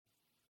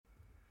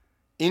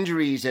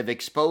Injuries have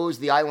exposed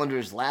the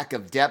Islanders' lack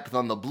of depth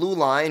on the blue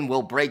line.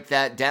 We'll break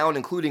that down,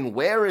 including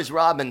where is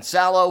Robin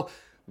Salo.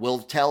 We'll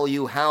tell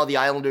you how the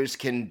Islanders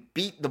can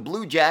beat the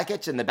Blue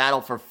Jackets in the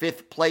battle for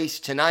 5th place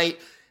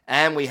tonight.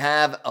 And we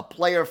have a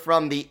player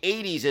from the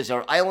 80s as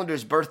our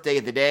Islanders' birthday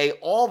of the day.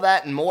 All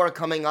that and more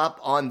coming up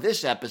on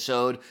this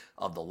episode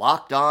of the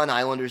Locked On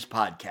Islanders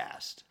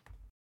podcast.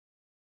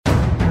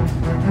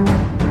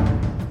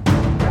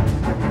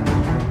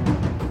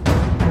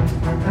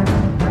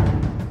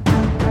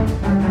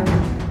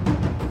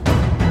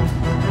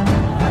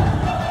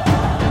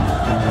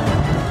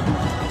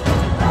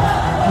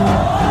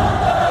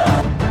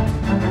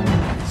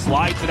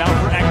 Slides it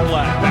out for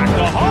Ekblad. Back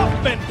to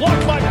Hoffman.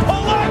 Blocked by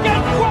Polak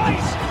and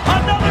Price.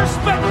 Another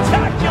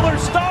spectacular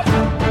stop.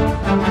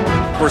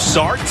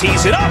 Broussard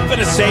tees it up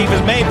and a save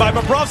is made by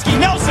Bobrovsky.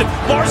 Nelson.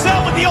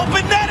 Barzal with the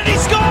open net and he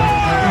scores!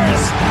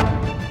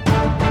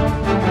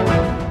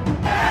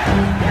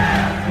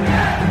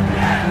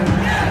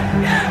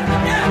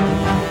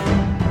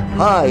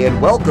 Hi,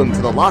 and welcome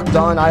to the Locked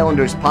On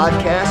Islanders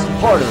podcast,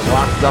 part of the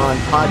Locked On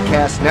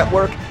Podcast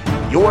Network,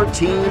 your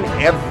team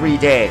every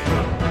day.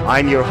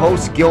 I'm your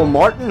host, Gil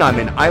Martin. I'm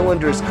an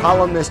Islanders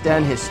columnist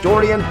and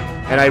historian,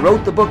 and I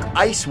wrote the book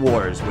Ice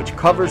Wars, which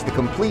covers the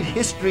complete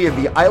history of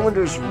the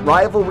Islanders'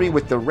 rivalry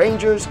with the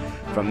Rangers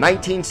from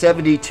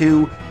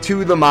 1972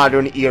 to the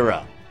modern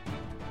era.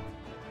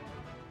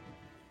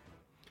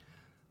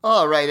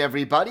 All right,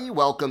 everybody,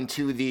 welcome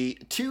to the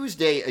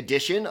Tuesday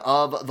edition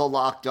of the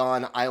Locked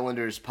On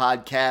Islanders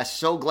podcast.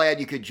 So glad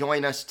you could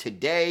join us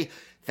today.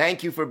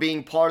 Thank you for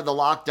being part of the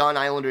Locked On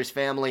Islanders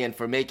family and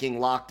for making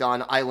Locked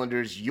On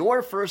Islanders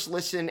your first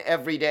listen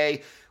every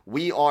day.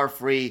 We are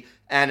free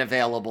and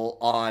available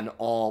on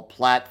all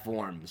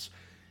platforms.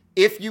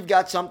 If you've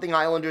got something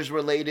Islanders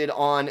related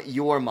on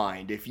your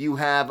mind, if you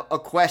have a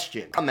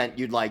question, comment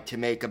you'd like to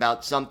make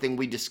about something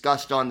we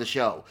discussed on the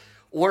show,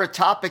 or a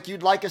topic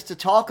you'd like us to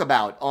talk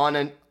about on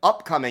an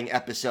upcoming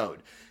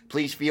episode,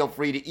 please feel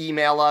free to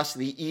email us.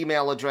 The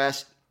email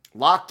address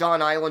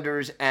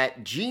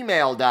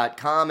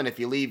lockedonislanders@gmail.com. And if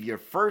you leave your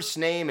first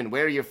name and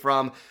where you're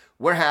from,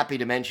 we're happy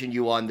to mention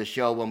you on the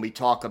show when we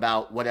talk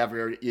about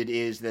whatever it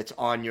is that's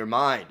on your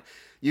mind.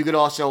 You could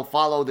also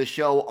follow the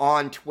show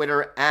on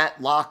Twitter at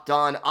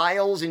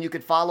LockedOnIsles, and you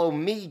could follow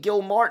me,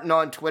 Gil Martin,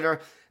 on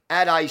Twitter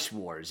at Ice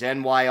Wars,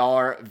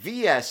 NYRVSNYI.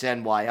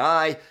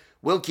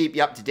 We'll keep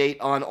you up to date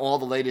on all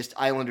the latest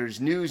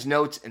Islanders news,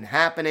 notes, and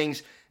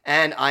happenings.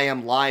 And I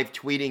am live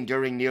tweeting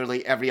during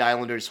nearly every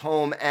Islanders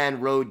home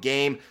and road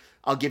game.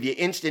 I'll give you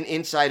instant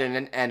insight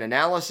and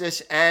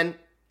analysis, and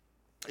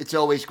it's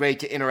always great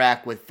to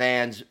interact with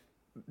fans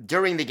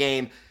during the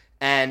game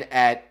and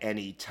at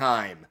any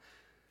time.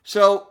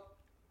 So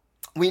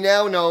we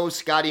now know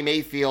Scotty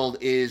Mayfield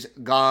is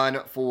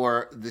gone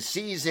for the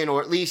season,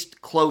 or at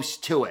least close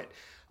to it.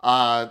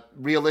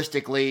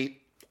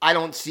 Realistically, I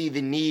don't see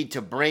the need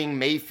to bring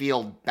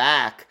Mayfield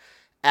back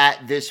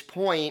at this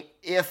point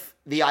if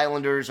the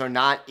Islanders are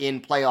not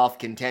in playoff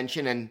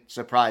contention, and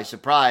surprise,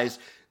 surprise,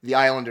 the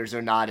Islanders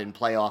are not in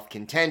playoff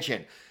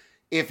contention.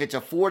 If it's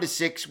a 4 to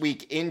 6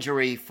 week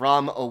injury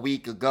from a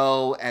week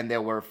ago and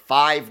there were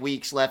 5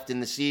 weeks left in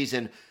the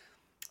season,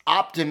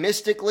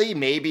 optimistically,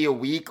 maybe a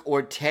week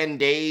or 10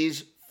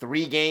 days,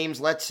 3 games,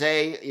 let's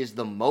say, is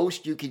the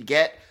most you could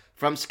get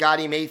from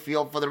Scotty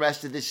Mayfield for the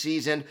rest of the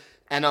season.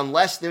 And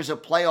unless there's a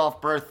playoff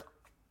berth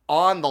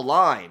on the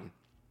line,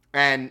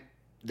 and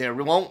there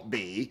won't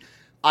be,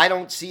 I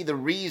don't see the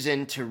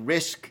reason to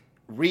risk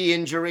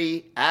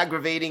re-injury,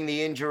 aggravating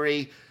the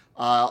injury,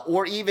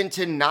 or even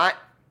to not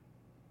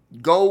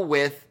go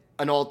with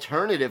an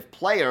alternative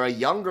player, a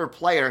younger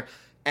player,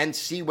 and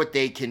see what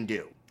they can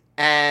do.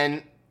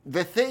 And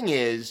the thing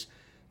is,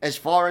 as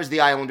far as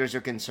the Islanders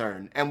are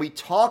concerned, and we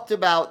talked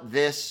about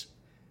this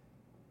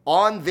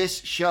on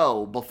this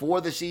show before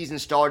the season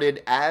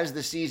started, as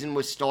the season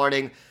was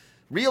starting,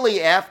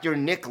 really after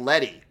Nick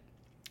Leddy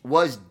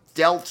was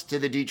dealt to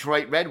the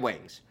Detroit Red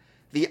Wings.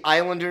 The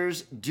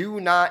Islanders do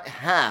not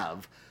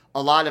have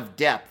a lot of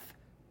depth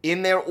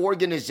in their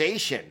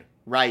organization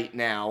right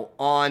now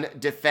on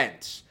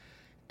defense.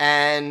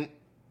 And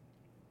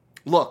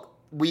look,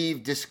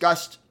 we've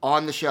discussed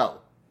on the show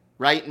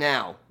right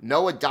now,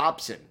 Noah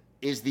Dobson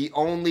is the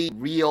only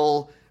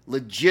real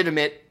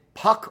legitimate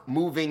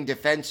puck-moving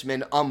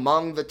defenseman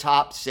among the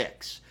top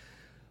 6.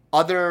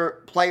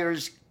 Other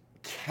players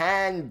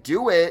can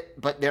do it,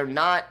 but they're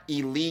not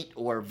elite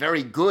or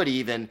very good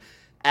even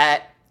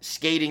at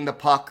skating the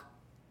puck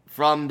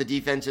from the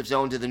defensive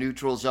zone to the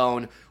neutral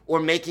zone or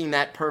making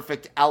that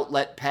perfect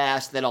outlet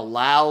pass that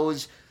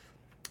allows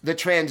the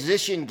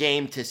transition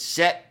game to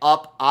set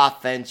up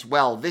offense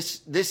well. This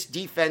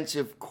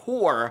defensive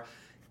core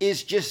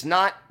is just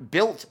not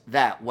built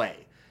that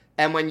way.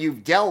 And when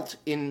you've dealt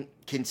in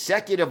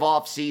consecutive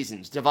off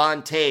seasons,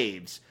 Devon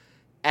Toews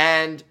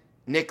and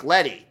Nick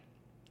Leddy,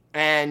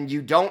 and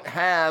you don't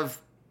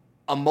have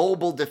a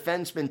mobile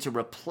defenseman to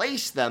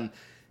replace them,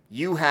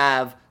 you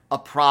have a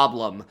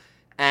problem.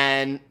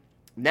 And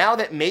now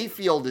that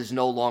Mayfield is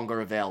no longer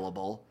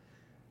available,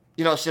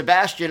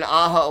 Sebastian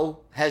Aho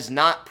has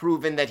not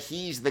proven that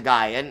he's the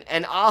guy.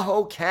 And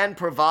Aho can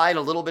provide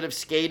a little bit of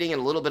skating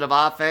and a little bit of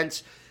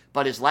offense,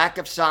 but his lack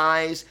of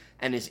size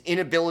and his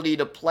inability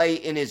to play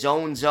in his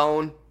own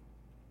zone,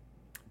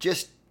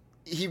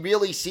 he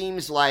really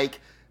seems like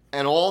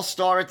an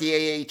all-star at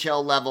the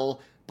AHL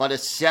level, but a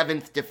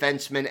seventh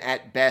defenseman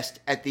at best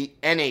at the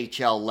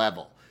NHL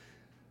level.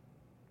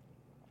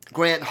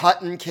 Grant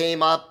Hutton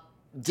came up,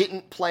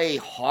 didn't play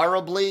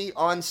horribly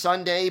on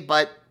Sunday,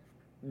 but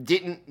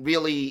didn't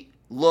really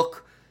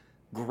look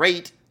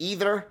great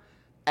either.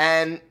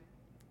 And,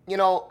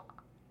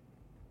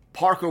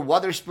 Parker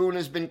Wotherspoon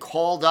has been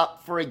called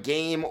up for a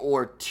game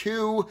or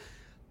two.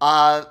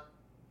 But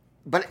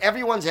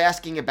everyone's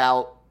asking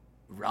about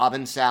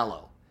Robin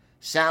Salo.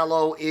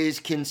 Salo is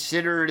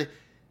considered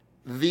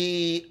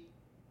the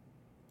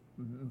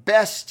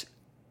best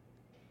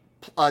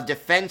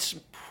defense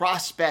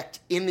prospect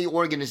in the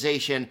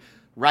organization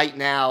right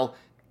now,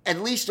 at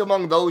least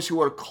among those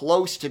who are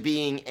close to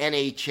being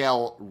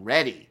NHL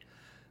ready.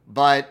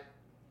 But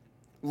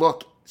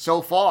look,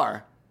 so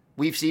far,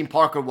 we've seen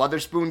Parker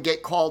Wotherspoon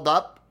get called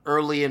up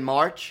early in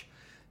March.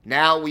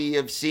 Now we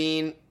have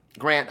seen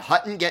Grant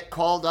Hutton get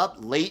called up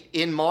late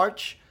in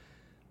March.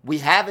 We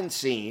haven't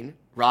seen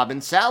Robin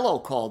Salo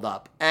called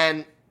up.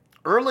 And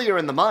earlier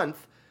in the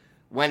month,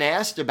 when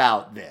asked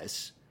about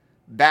this,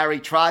 Barry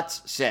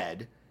Trotz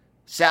said,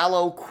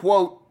 Salo,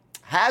 quote,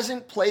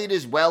 hasn't played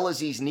as well as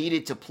he's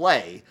needed to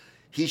play.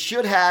 He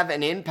should have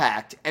an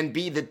impact and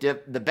be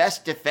the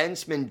best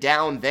defenseman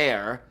down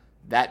there,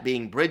 that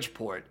being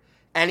Bridgeport,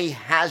 and he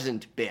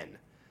hasn't been.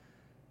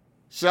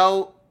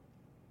 So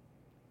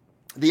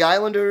the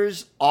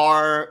Islanders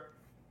are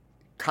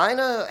kind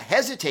of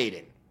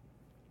hesitating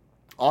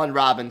on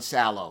Robin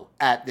Salo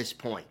at this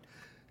point,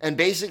 and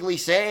basically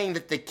saying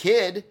that the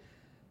kid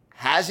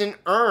hasn't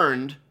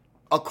earned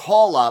a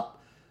call-up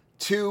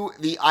to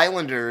the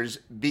Islanders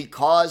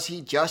because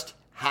he just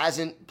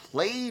hasn't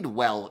played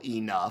well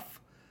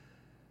enough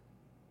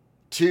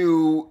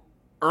to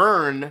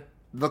earn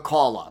the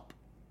call-up.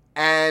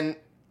 And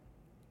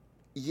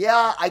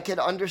yeah, I can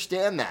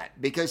understand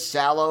that because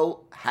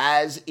Salo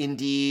has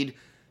indeed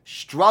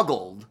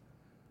struggled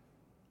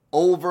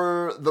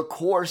over the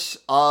course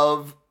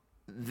of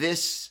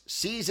this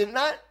season.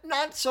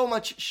 Not so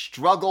much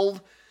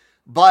struggled,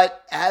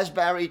 but as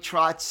Barry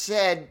Trotz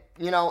said,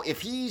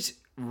 if he's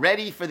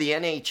ready for the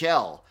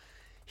NHL,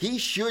 he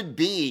should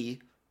be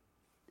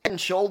head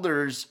and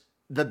shoulders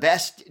the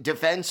best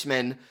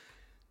defenseman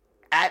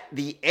at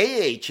the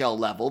AHL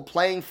level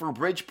playing for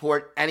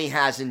Bridgeport, and he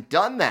hasn't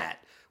done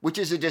that, which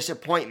is a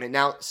disappointment.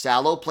 Now,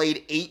 Salo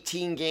played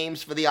 18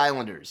 games for the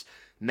Islanders.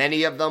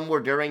 Many of them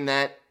were during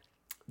that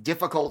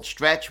difficult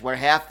stretch where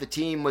half the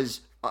team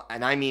was,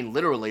 and I mean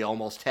literally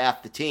almost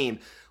half the team,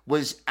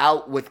 was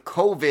out with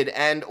COVID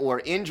and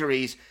or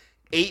injuries.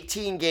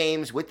 18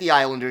 games with the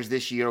Islanders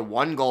this year,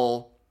 1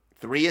 goal,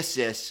 3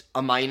 assists,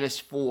 a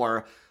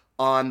 -4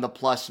 on the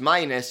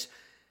plus-minus.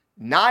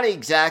 Not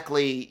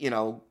exactly,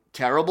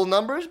 terrible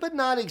numbers, but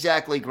not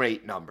exactly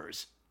great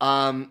numbers.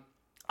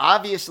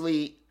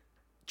 Obviously,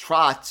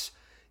 Trotz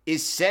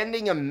is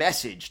sending a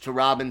message to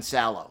Robin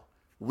Salo.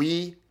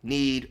 We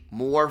need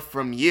more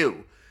from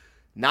you.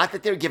 Not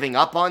that they're giving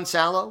up on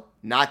Salo,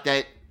 not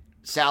that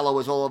Salo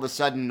is all of a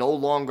sudden no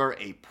longer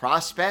a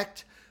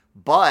prospect,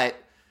 but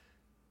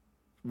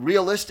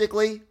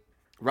realistically,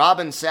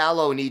 Robin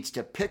Salo needs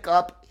to pick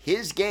up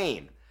his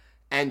game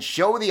and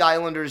show the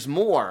Islanders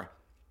more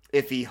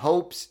if he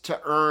hopes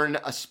to earn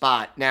a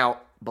spot.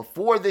 Now,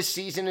 before this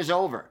season is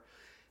over,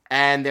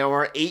 and there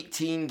are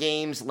 18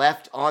 games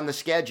left on the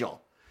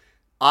schedule,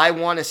 I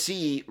want to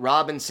see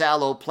Robin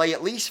Salo play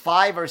at least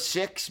 5 or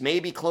 6,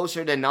 maybe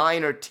closer to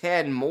 9 or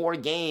 10 more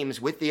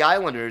games with the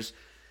Islanders,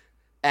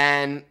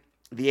 and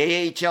the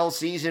AHL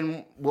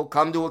season will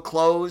come to a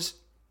close.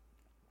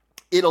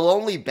 It'll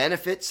only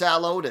benefit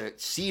Salo to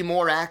see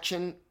more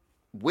action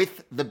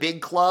with the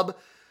big club,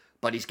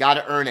 but he's got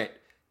to earn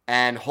it.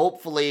 And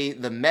hopefully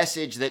the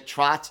message that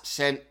Trotz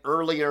sent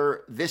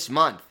earlier this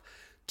month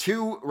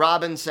to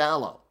Robin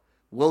Salo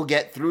will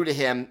get through to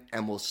him,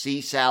 and we'll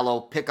see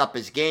Salo pick up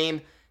his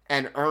game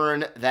and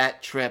earn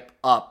that trip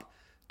up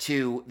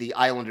to the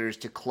Islanders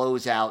to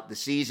close out the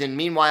season.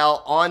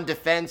 Meanwhile, on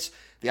defense,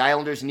 the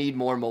Islanders need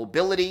more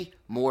mobility,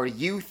 more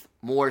youth,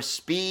 more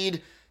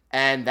speed,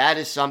 and that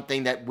is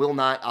something that will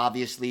not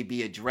obviously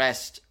be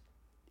addressed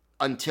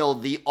until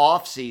the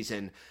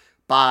offseason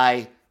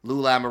by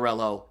Lou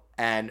Lamoriello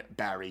and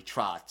Barry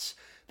Trotz.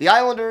 The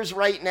Islanders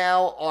right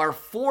now are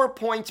 4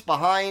 points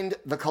behind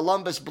the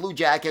Columbus Blue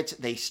Jackets.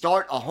 They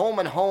start a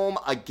home-and-home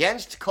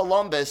against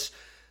Columbus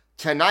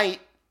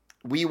tonight.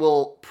 We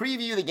will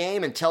preview the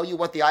game and tell you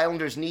what the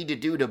Islanders need to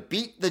do to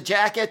beat the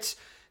Jackets.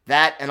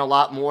 That and a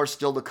lot more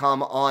still to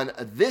come on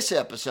this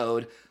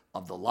episode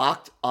of the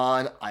Locked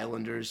On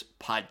Islanders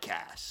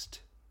podcast.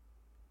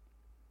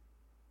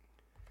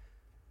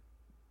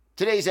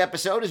 Today's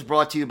episode is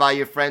brought to you by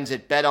your friends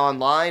at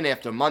BetOnline.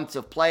 After months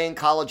of playing,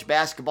 college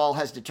basketball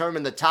has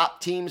determined the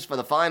top teams for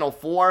the Final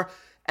Four,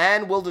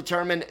 and will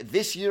determine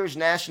this year's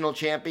national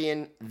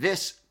champion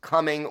this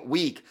coming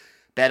week.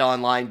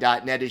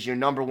 BetOnline.net is your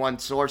number one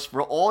source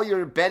for all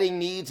your betting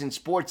needs and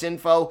sports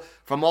info,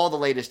 from all the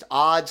latest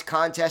odds,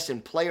 contests,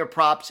 and player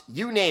props.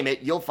 You name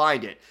it, you'll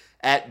find it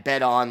at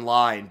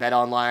BetOnline.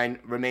 BetOnline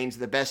remains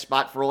the best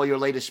spot for all your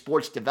latest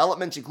sports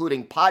developments,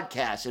 including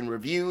podcasts and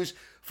reviews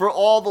for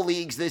all the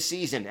leagues this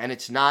season. And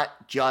it's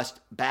not just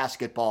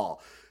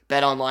basketball.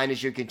 BetOnline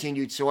is your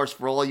continued source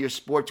for all your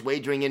sports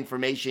wagering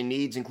information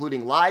needs,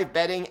 including live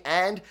betting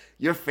and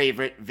your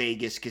favorite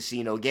Vegas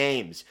casino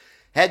games.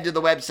 Head to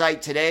the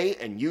website today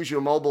and use your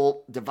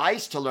mobile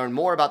device to learn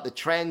more about the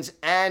trends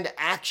and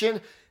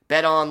action.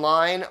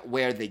 BetOnline,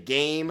 where the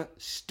game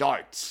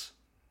starts.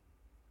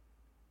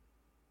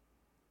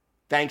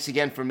 Thanks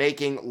again for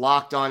making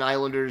Locked On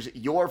Islanders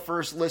your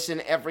first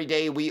listen every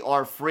day. We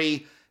are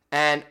free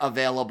and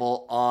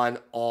available on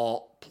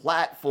all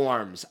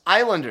platforms.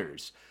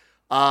 Islanders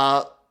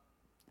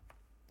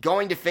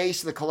going to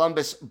face the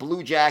Columbus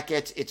Blue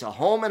Jackets. It's a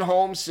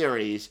home-and-home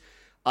series.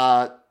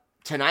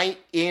 Tonight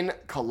in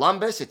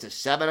Columbus, it's a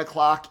 7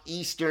 o'clock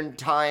Eastern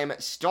time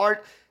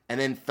start. And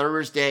then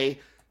Thursday,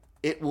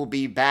 it will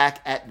be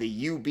back at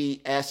the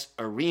UBS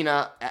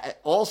Arena,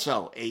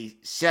 also a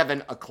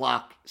 7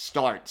 o'clock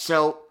start.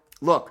 So,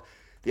 look,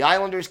 the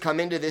Islanders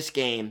come into this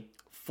game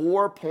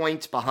 4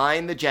 points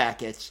behind the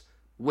Jackets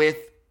with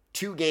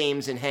 2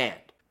 games in hand.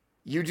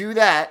 You do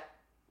that,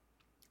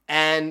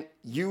 and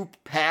you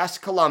pass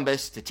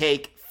Columbus to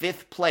take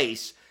 5th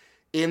place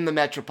in the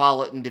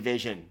Metropolitan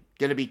Division.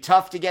 Going to be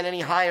tough to get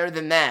any higher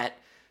than that,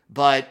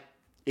 but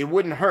it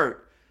wouldn't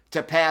hurt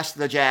to pass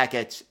the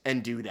Jackets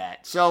and do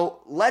that.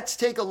 So let's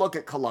take a look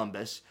at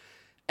Columbus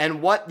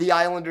and what the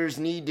Islanders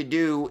need to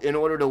do in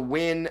order to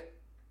win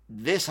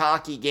this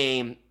hockey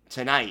game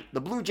tonight.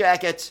 The Blue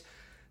Jackets,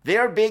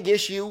 their big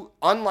issue,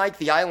 unlike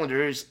the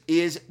Islanders,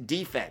 is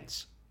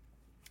defense.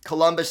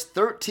 Columbus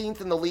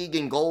 13th in the league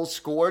in goals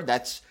scored.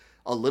 That's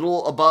a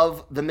little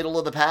above the middle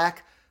of the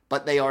pack,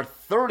 but they are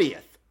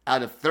 30th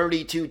out of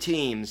 32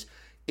 teams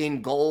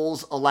in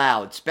goals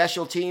allowed.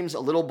 Special teams, a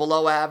little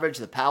below average.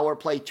 The power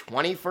play,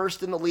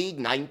 21st in the league,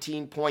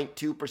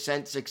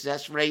 19.2%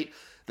 success rate.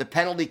 The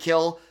penalty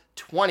kill,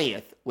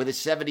 20th with a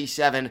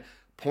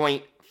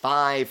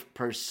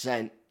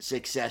 77.5%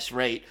 success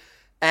rate.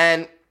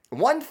 And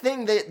one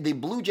thing that the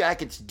Blue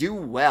Jackets do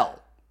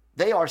well,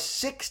 they are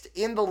 6th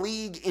in the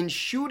league in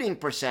shooting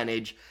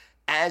percentage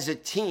as a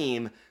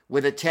team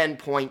with a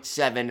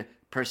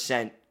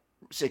 10.7%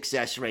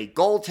 success rate.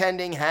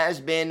 Goaltending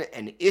has been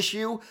an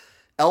issue.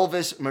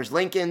 Elvis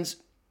Merzlikins,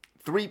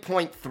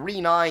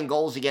 3.39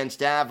 goals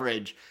against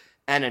average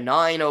and a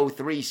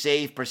 .903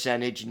 save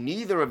percentage.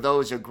 Neither of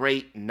those are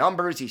great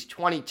numbers. He's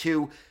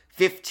 22,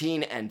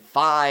 15, and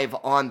 5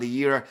 on the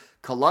year.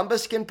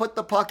 Columbus can put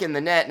the puck in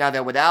the net. Now,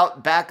 they're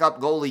without backup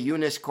goalie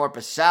Joonas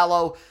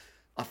Korpisalo,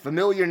 a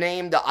familiar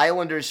name to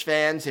Islanders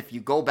fans, if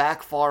you go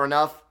back far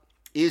enough,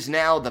 is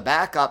now the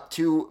backup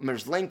to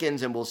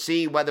Merzlikins, and we'll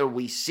see whether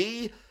we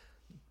see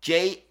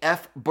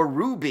J.F.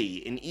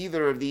 Berube in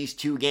either of these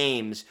 2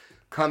 games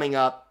coming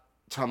up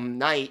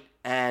tonight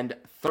and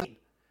Thursday.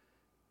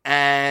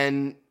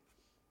 And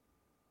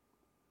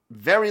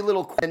very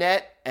little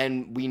net,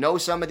 and we know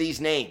some of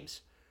these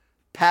names.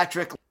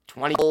 Patrick,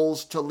 20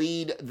 goals to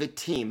lead the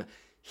team.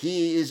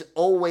 He is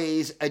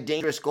always a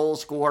dangerous goal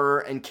scorer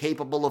and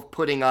capable of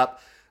putting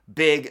up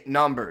big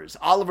numbers.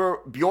 Oliver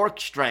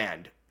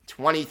Bjorkstrand,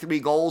 23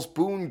 goals.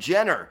 Boone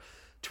Jenner,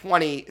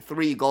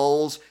 23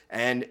 goals.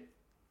 And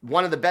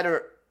one of the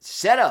better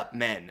setup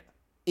men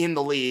in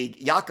the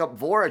league, Jakub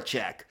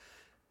Voracek.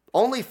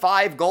 Only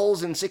 5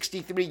 goals in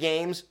 63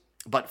 games,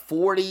 but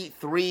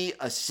 43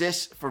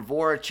 assists for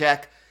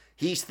Voracek.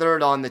 He's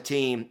 3rd on the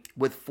team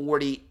with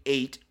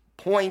 48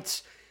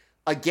 points.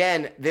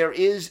 Again, there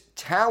is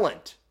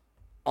talent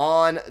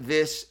on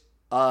this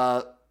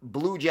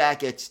Blue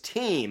Jackets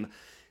team,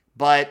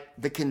 but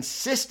the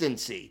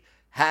consistency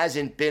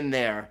hasn't been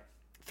there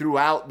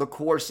throughout the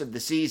course of the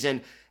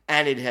season,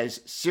 and it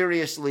has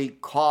seriously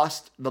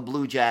cost the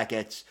Blue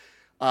Jackets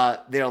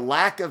their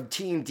lack of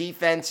team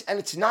defense. And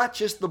it's not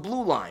just the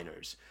blue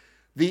liners.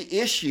 The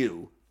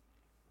issue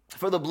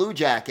for the Blue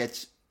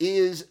Jackets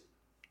is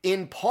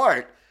in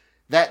part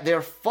that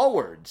their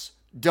forwards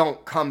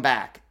don't come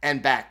back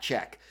and back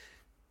check.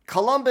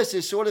 Columbus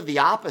is sort of the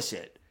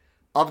opposite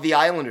of the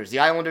Islanders. The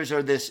Islanders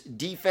are this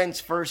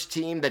defense-first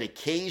team that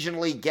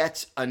occasionally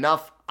gets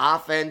enough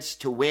offense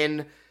to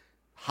win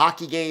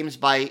hockey games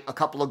by a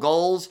couple of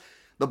goals.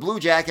 The Blue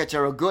Jackets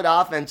are a good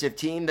offensive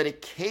team that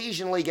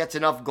occasionally gets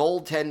enough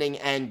goaltending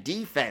and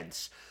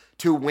defense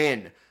to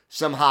win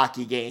some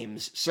hockey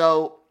games.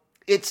 So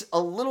it's a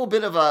little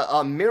bit of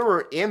a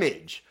mirror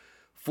image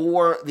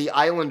for the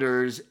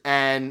Islanders.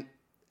 And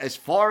as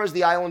far as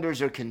the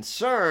Islanders are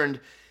concerned,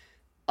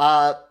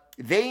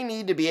 they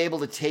need to be able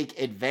to take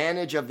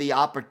advantage of the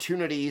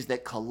opportunities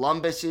that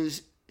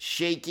Columbus's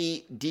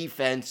shaky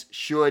defense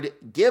should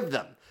give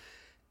them.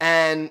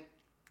 And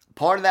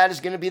part of that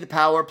is going to be the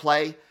power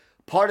play.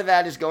 Part of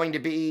that is going to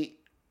be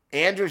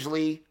Anders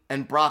Lee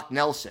and Brock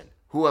Nelson,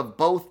 who have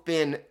both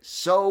been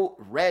so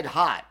red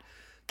hot,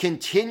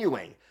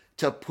 continuing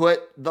to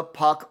put the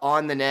puck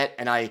on the net.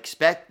 And I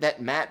expect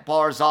that Matt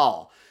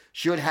Barzal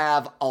should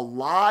have a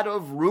lot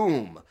of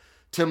room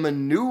to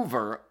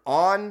maneuver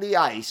on the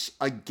ice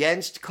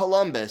against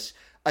Columbus,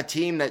 a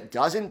team that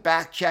doesn't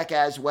backcheck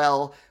as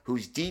well,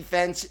 whose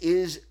defense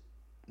is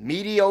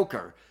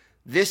mediocre.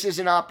 This is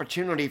an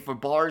opportunity for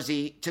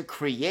Barzy to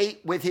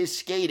create with his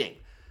skating.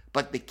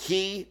 But the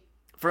key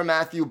for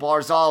Matthew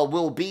Barzal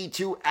will be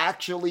to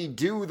actually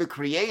do the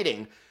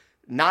creating,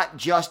 not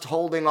just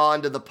holding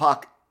on to the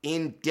puck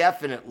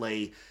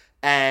indefinitely.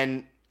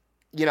 And,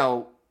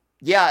 you're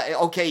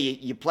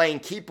playing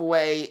keep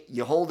away,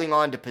 you're holding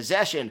on to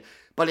possession,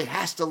 but it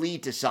has to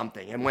lead to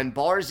something. And when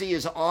Barzy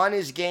is on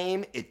his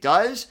game, it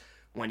does.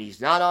 When he's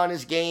not on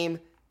his game,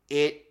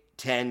 it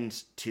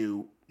tends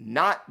to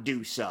not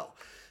do so.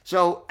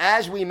 So,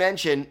 as we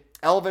mentioned,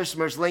 Elvis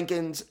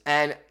Merzlikins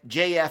and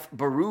JF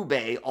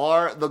Berube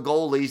are the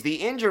goalies. The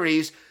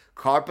injuries,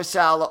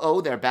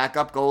 Korpisalo, their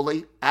backup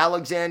goalie,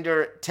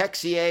 Alexander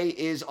Texier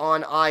is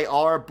on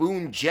IR,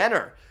 Boone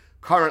Jenner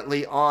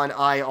currently on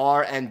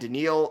IR, and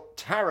Daniil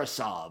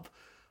Tarasov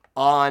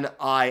on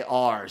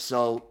IR.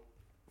 So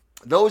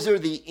those are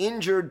the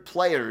injured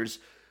players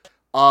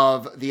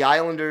of the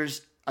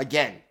Islanders,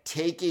 again,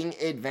 taking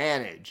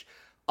advantage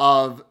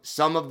of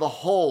some of the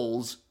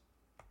holes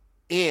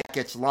in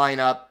its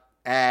lineup,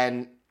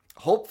 and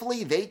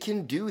hopefully they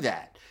can do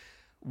that.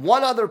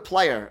 One other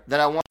player that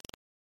I want to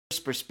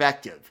give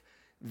perspective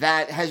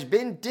that has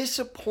been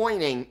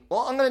disappointing,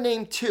 well, I'm going to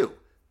name two,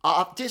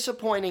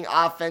 disappointing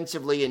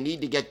offensively and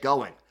need to get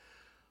going.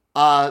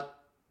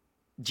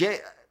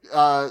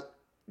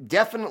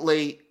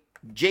 Definitely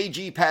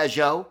J.G.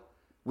 Pageau.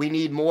 We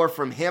need more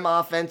from him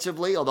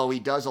offensively, although he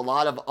does a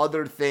lot of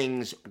other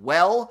things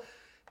well.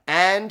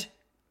 And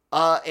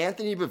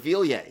Anthony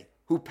Beauvillier,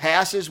 who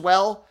passes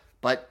well,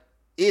 but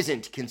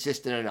isn't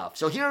consistent enough.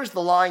 So here's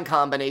the line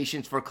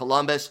combinations for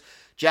Columbus.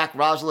 Jack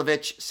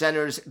Roslovic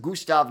centers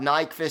Gustav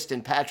Nyquist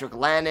and Patrick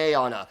Laine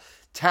on a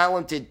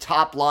talented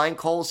top line.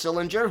 Cole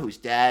Sillinger, whose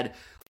dad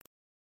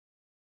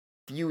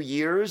few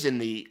years in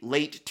the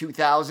late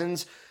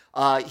 2000s.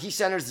 He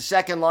centers the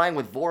second line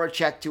with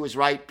Voracek to his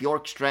right,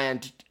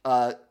 Voracek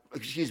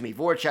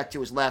to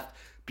his left,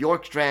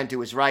 Bjorkstrand to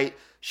his right.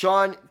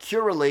 Sean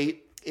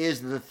Curley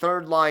is the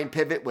third line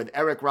pivot with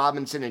Eric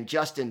Robinson and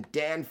Justin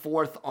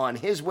Danforth on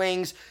his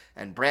wings,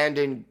 and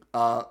Brandon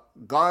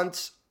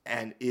Gauntz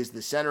and is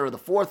the center of the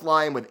fourth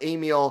line with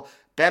Emil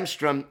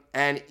Bemstrom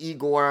and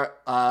Igor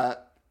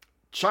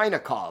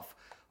Chinakhov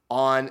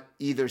on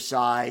either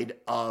side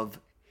of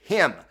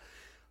him.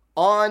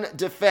 On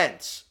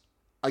defense,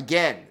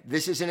 again,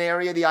 this is an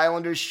area the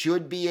Islanders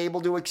should be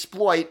able to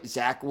exploit.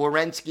 Zach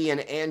Werenski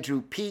and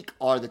Andrew Peeke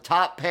are the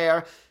top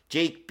pair.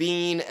 Jake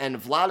Bean and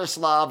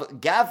Vladislav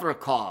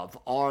Gavrikov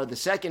are the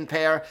second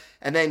pair.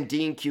 And then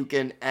Dean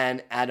Kukin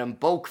and Adam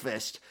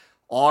Boqvist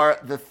are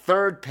the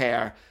third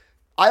pair.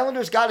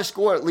 Islanders got to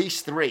score at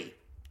least 3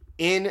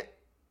 in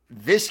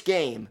this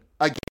game.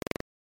 Again,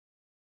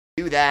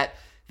 to do that,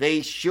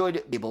 they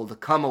should be able to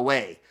come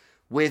away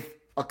with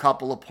a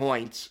couple of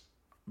points.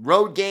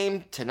 Road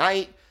game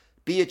tonight,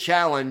 be a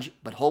challenge,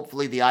 but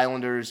hopefully the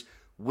Islanders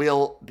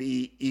will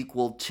be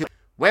equal to.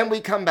 When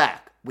we come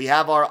back, we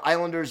have our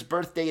Islanders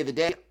birthday of the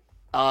day,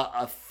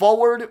 a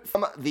forward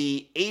from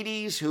the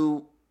 80s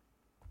who,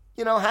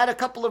 had a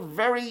couple of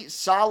very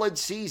solid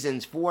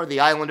seasons for the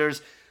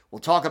Islanders. We'll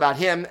talk about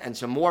him and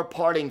some more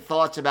parting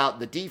thoughts about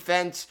the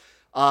defense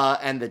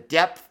and the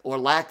depth or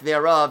lack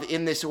thereof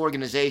in this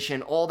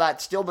organization. All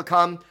that still to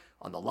come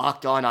on the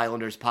Locked On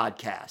Islanders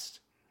podcast.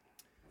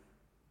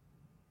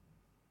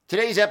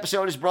 Today's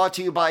episode is brought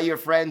to you by your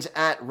friends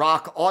at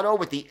Rock Auto.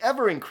 With the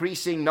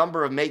ever-increasing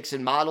number of makes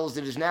and models,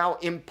 it is now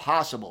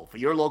impossible for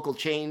your local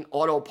chain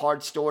auto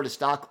parts store to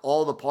stock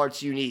all the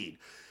parts you need.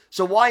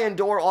 So why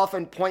endure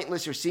often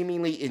pointless or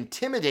seemingly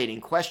intimidating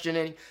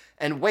questioning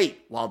and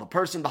wait while the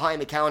person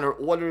behind the counter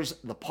orders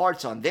the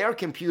parts on their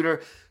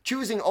computer,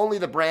 choosing only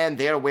the brand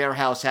their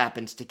warehouse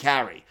happens to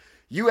carry?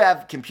 You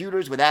have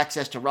computers with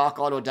access to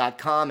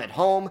rockauto.com at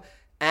home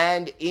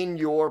and in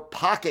your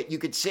pocket. You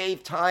could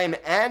save time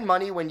and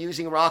money when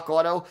using Rock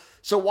Auto,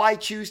 so why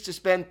choose to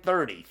spend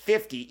 30,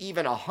 50,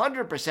 even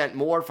 100%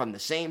 more for the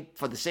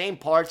same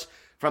parts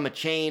from a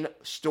chain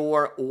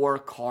store or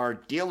car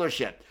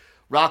dealership?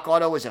 Rock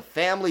Auto is a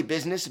family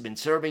business, been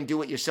serving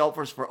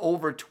do-it-yourselfers for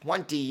over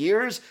 20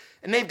 years,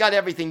 and they've got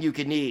everything you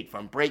could need,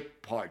 from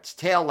brake parts,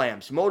 tail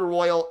lamps, motor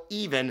oil,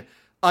 even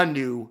a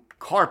new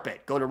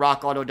carpet. Go to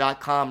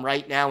rockauto.com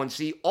right now and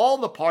see all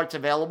the parts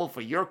available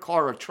for your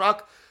car or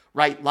truck.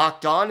 Right,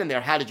 Locked On in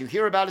their How Did You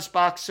Hear About Us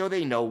box so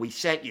they know we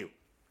sent you.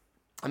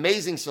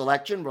 Amazing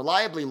selection,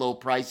 reliably low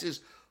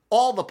prices,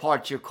 all the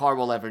parts your car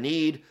will ever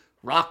need.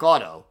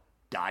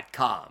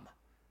 rockauto.com.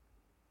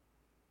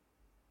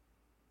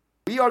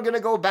 We are going to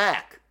go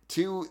back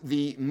to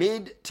the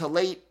mid to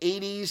late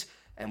 80s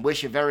and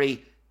wish a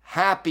very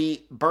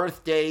happy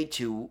birthday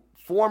to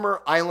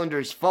former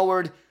Islanders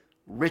forward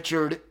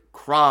Richard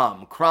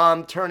Crom.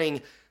 Crom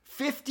turning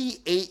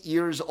 58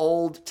 years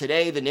old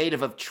today, the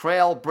native of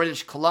Trail,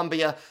 British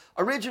Columbia,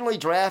 originally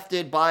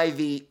drafted by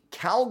the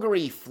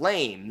Calgary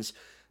Flames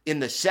in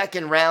the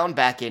second round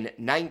back in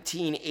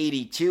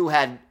 1982,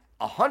 had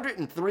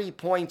 103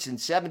 points in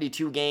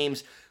 72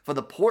 games for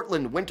the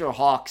Portland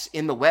Winterhawks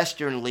in the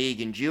Western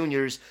League in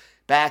juniors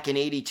back in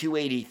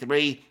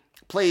 82-83.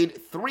 Played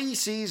 3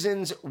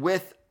 seasons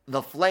with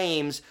the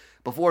Flames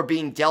before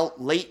being dealt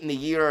late in the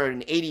year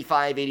in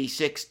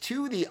 85-86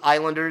 to the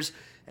Islanders,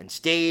 and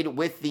stayed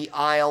with the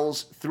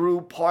Isles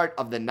through part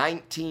of the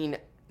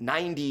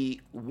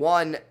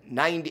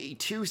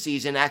 1991-92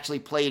 season. Actually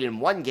played in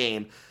one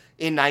game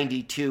in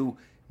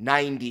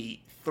 92-93.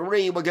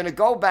 We're going to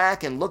go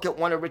back and look at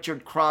one of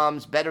Richard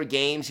Crumb's better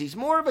games. He's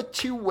more of a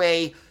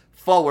two-way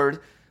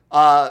forward.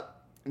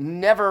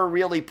 Never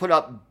really put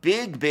up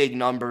big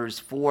numbers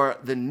for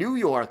the New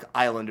York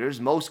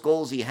Islanders. Most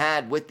goals he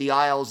had with the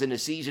Isles in a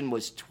season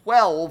was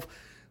 12,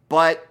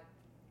 but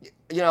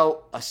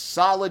a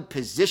solid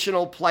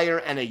positional player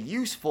and a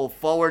useful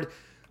forward.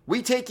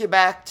 We take you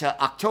back to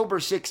October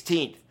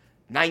 16th,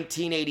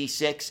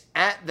 1986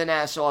 at the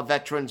Nassau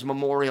Veterans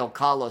Memorial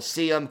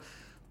Coliseum.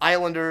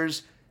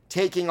 Islanders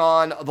taking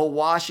on the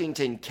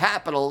Washington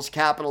Capitals.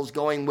 Capitals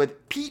going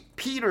with Pete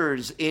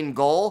Peters in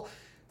goal.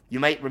 You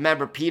might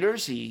remember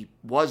Peters. He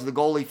was the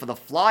goalie for the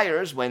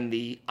Flyers when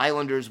the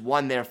Islanders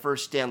won their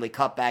first Stanley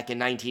Cup back in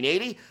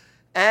 1980.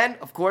 And,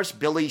 of course,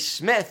 Billy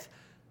Smith,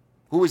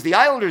 who was the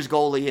Islanders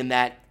goalie in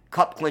that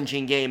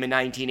cup-clinching game in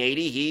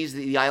 1980. He's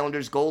the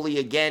Islanders goalie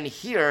again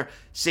here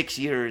 6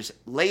 years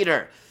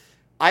later.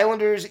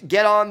 Islanders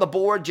get on the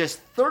board just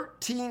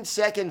 13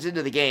 seconds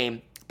into the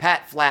game.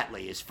 Pat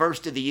Flatley is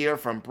first of the year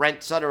from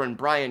Brent Sutter and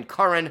Brian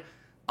Curran.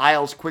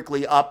 Isles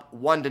quickly up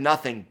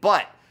 1-0.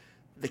 But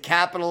the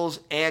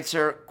Capitals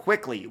answer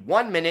quickly.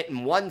 1 minute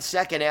and 1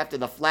 second after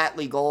the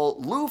Flatley goal,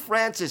 Lou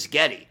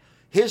Francis-Getty,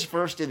 his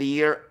first of the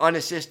year,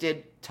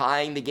 unassisted,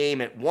 tying the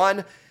game at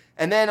 1.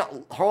 And then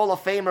Hall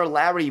of Famer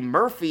Larry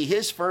Murphy,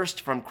 his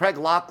first from Craig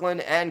Laughlin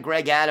and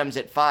Greg Adams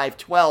at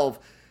 5:12.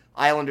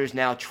 Islanders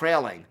now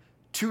trailing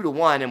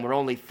 2-1, and we're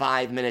only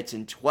 5 minutes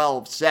and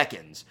 12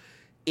 seconds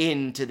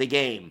into the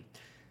game.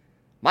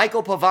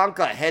 Michael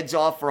Pavanka heads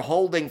off for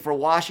holding for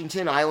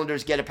Washington.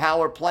 Islanders get a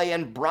power play,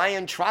 and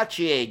Brian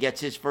Trottier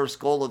gets his first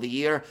goal of the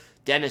year.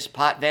 Dennis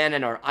Potvin,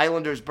 and our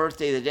Islanders'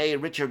 birthday of the day,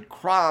 Richard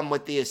Crum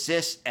with the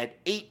assist at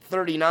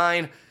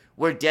 8:39.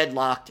 We're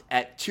deadlocked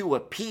at 2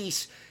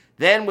 apiece.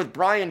 Then with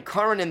Brian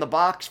Curran in the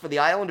box for the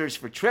Islanders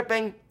for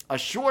tripping, a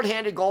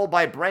shorthanded goal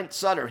by Brent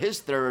Sutter,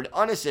 his third,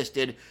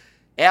 unassisted.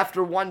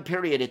 After one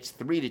period, it's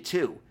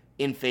 3-2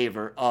 in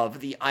favor of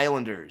the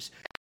Islanders.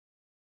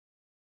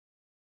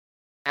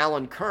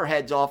 Alan Kerr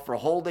heads off for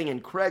holding,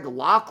 and Craig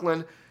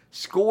Laughlin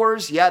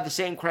scores. The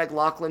same Craig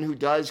Laughlin who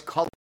does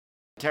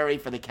commentary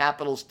for the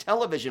Capitals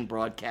television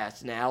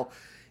broadcast now.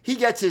 He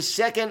gets his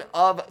second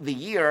of the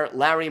year.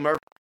 Larry Murphy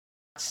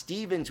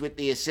Stevens with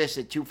the assist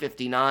at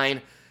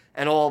 2:59,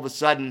 and all of a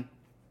sudden,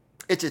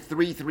 it's a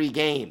 3-3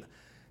 game.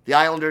 The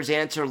Islanders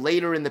answer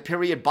later in the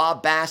period.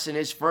 Bob Basson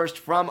is first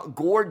from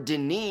Gord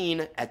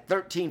Dineen at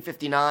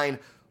 13:59,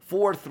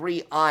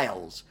 4-3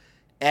 Isles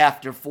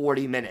after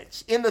 40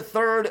 minutes. In the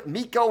third,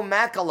 Mikko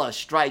Makala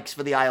strikes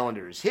for the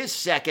Islanders, his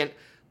second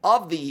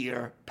of the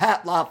year.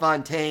 Pat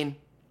LaFontaine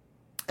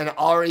and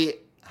Ari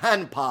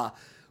Hanpa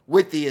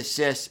with the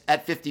assists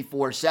at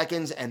 54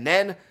 seconds. And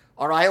then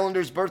our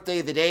Islanders' birthday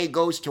of the day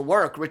goes to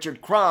work.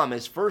 Richard Crum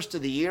is first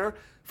of the year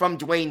from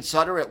Dwayne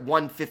Sutter at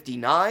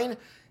 1:59.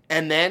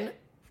 And then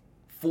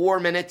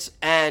 4 minutes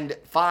and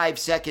 5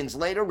 seconds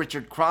later,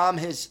 Richard Crum,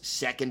 his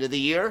second of the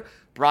year.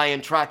 Brian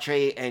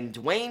Trottier and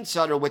Dwayne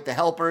Sutter with the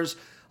helpers.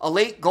 A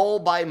late goal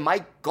by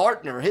Mike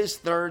Gartner, his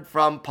third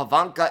from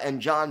Pavanka and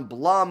John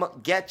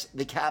Blum, gets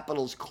the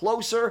Capitals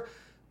closer,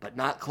 but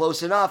not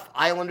close enough.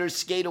 Islanders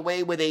skate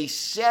away with a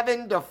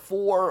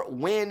 7-4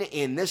 win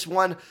in this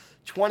one.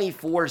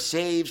 24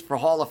 saves for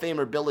Hall of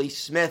Famer Billy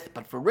Smith,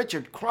 but for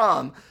Richard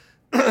Crum,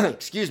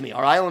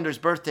 our Islanders'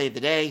 birthday of the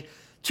day,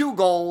 2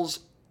 goals,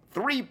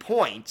 3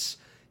 points.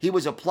 He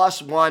was a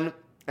 +1,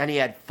 and he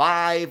had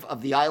 5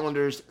 of the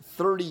Islanders'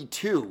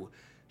 32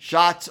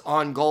 shots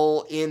on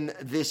goal in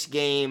this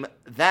game.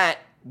 That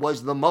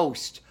was the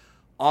most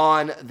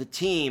on the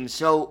team.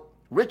 So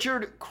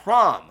Richard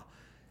Crum,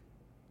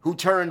 who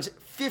turns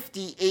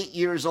 58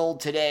 years old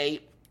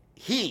today,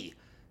 he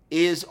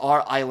is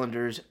our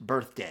Islanders'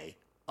 birthday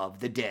of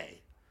the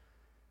day.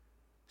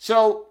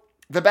 So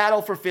the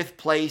battle for 5th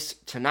place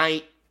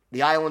tonight,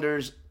 the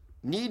Islanders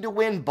need to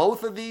win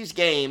both of these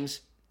games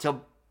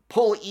to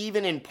pull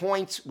even in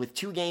points with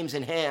 2 games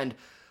in hand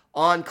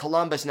on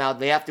Columbus. Now,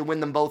 they have to win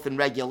them both in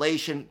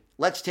regulation.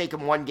 Let's take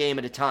them one game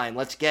at a time.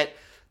 Let's get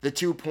the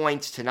 2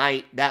 points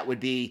tonight. That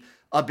would be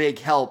a big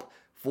help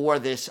for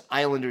this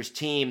Islanders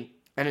team.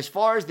 And as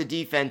far as the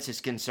defense is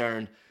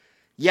concerned,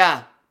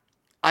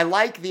 I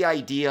like the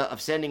idea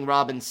of sending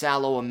Robin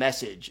Salo a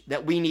message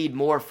that we need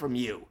more from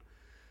you.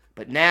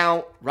 But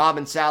now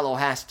Robin Salo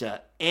has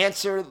to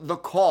answer the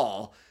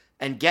call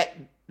and get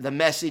the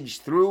message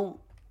through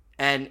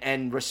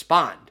and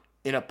respond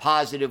in a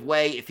positive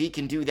way. If he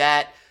can do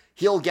that,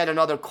 he'll get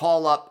another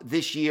call up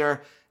this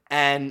year.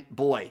 And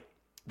boy,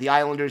 the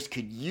Islanders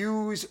could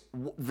use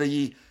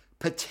the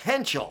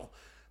potential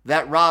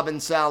that Robin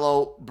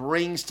Salo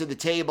brings to the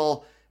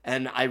table.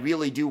 And I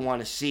really do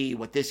want to see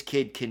what this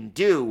kid can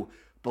do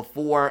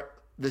before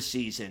the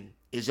season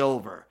is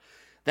over.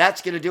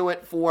 That's going to do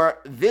it for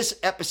this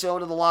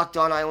episode of the Locked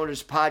On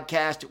Islanders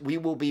podcast. We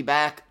will be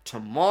back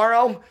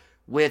tomorrow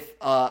with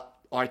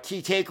our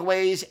key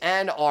takeaways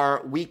and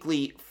our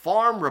weekly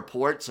farm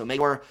report. So make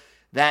sure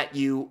that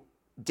you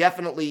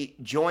definitely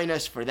join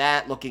us for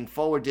that. Looking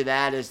forward to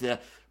that as the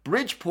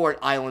Bridgeport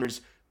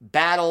Islanders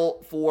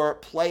battle for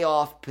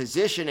playoff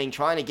positioning,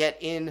 trying to get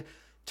in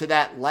to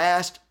that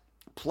last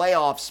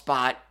playoff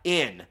spot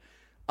in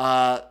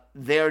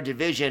their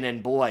division.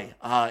 And boy,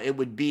 it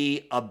would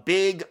be a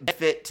big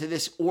benefit to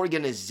this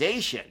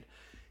organization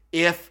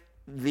if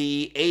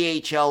the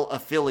AHL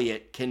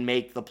affiliate can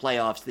make the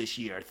playoffs this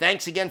year.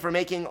 Thanks again for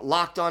making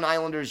Locked On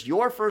Islanders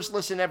your first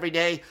listen every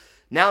day.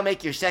 Now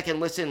make your second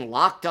listen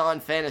Locked On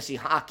Fantasy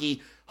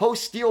Hockey.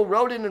 Hosts Steele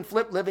Roden and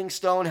Flip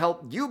Livingstone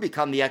help you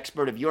become the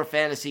expert of your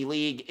fantasy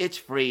league. It's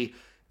free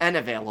and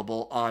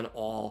available on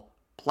all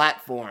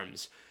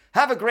platforms.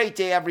 Have a great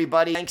day,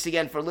 everybody. Thanks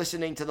again for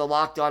listening to the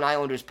Locked On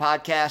Islanders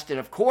podcast. And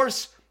of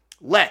course,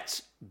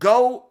 let's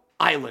go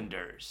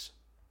Islanders.